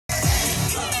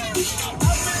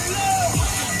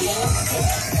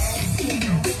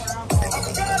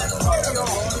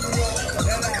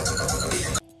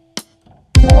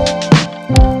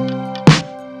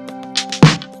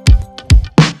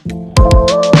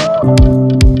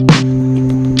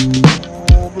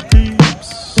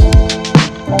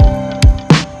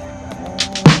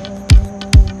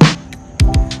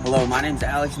Hello, my name's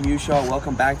Mewshaw.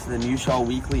 Welcome back to the Mewshaw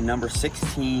Weekly number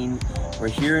 16. We're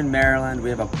here in Maryland. We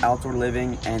have an outdoor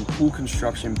living and pool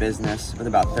construction business with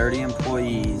about 30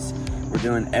 employees. We're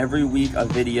doing every week a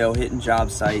video hitting job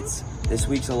sites. This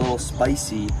week's a little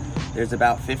spicy. There's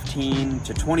about 15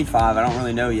 to 25, I don't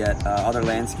really know yet, other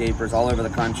landscapers all over the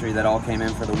country that all came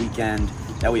in for the weekend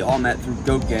that we all met through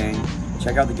Goat Gang.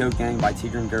 Check out the Goat Gang by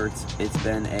Tigran. It's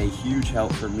been a huge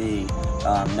help for me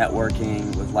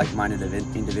networking with like-minded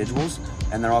individuals,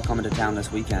 and they're all coming to town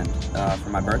this weekend for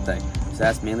my birthday. So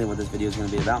that's mainly what this video is going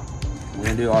to be about. We're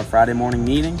going to do our Friday morning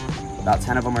meeting. About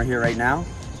 10 of them are here right now,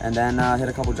 and then hit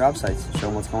a couple job sites, show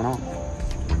them what's going on.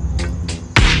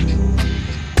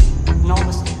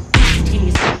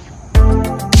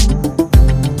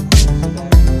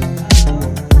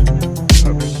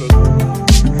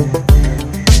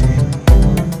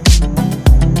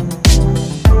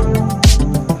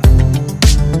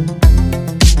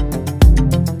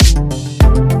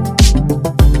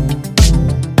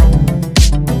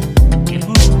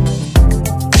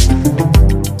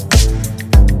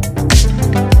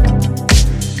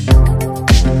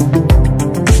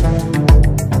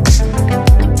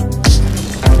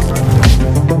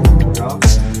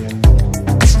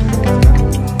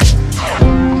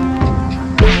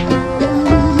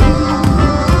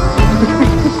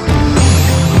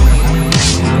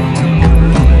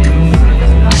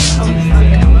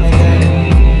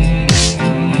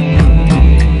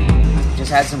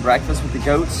 Had some breakfast with the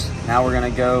goats. Now we're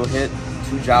gonna go hit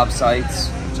 2 job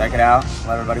sites, check it out,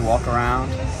 let everybody walk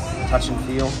around, touch and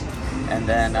feel, and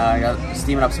then I got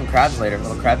steaming up some crabs later, a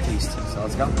little crab feast. So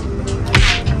let's go.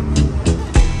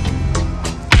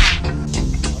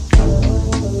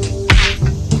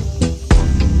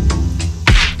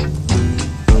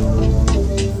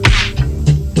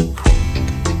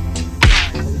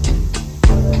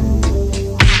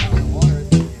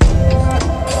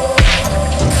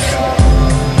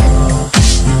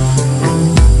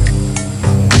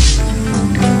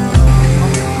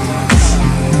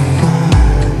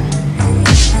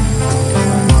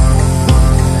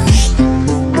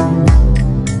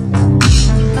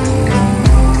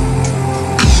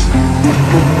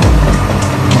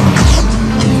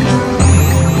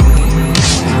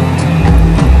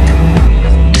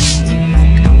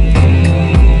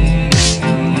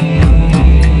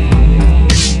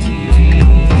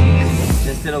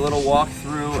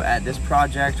 Walkthrough at this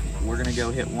project. We're gonna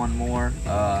go hit one more,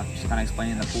 just kind of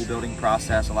explaining the pool building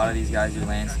process. A lot of these guys do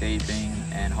landscaping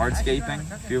and hardscaping.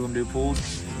 A few of them do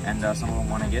pools, and some of them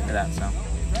want to get into that, so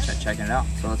checking it out.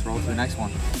 So let's roll to the next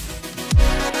one.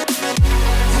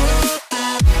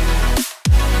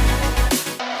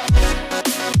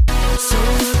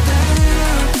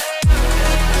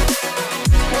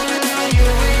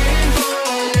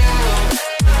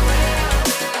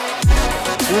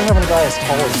 We don't have any guy as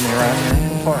tall as me around here in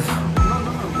the park.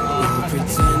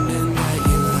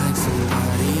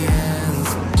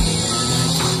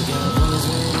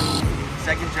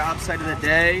 Second job site of the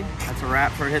day. That's a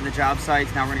wrap for hitting the job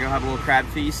sites. Now we're gonna go have a little crab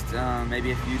feast,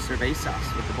 maybe a few cerveza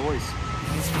sauce with the boys.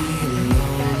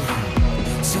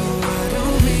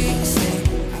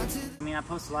 I mean, I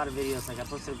post a lot of videos. Like I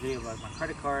posted a video of like my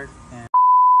credit card and.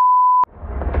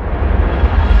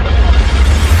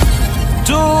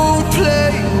 Don't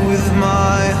play with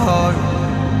my heart,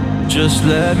 just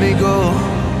let me go.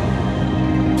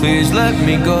 Please let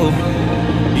me go.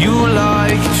 You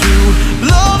like to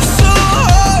love so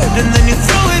hard and then you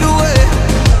throw it away.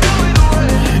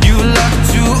 You like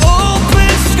to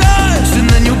open skies and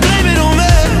then you blame it on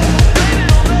me.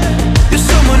 You're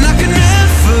someone I can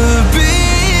never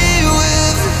be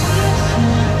with.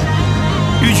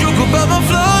 You joke about my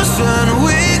flaws and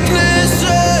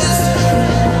weaknesses.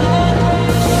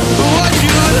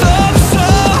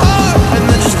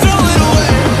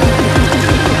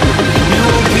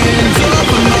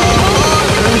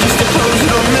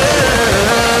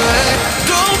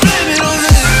 Don't blame it on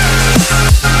this.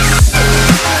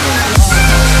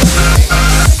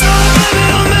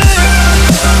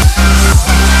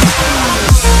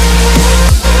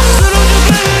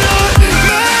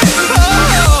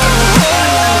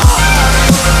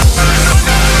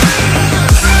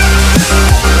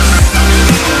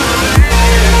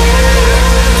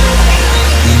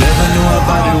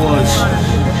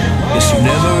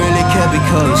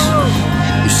 because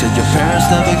you said your parents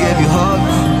never gave you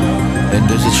hugs, and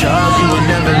there's a child you would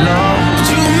never love.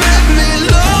 Too many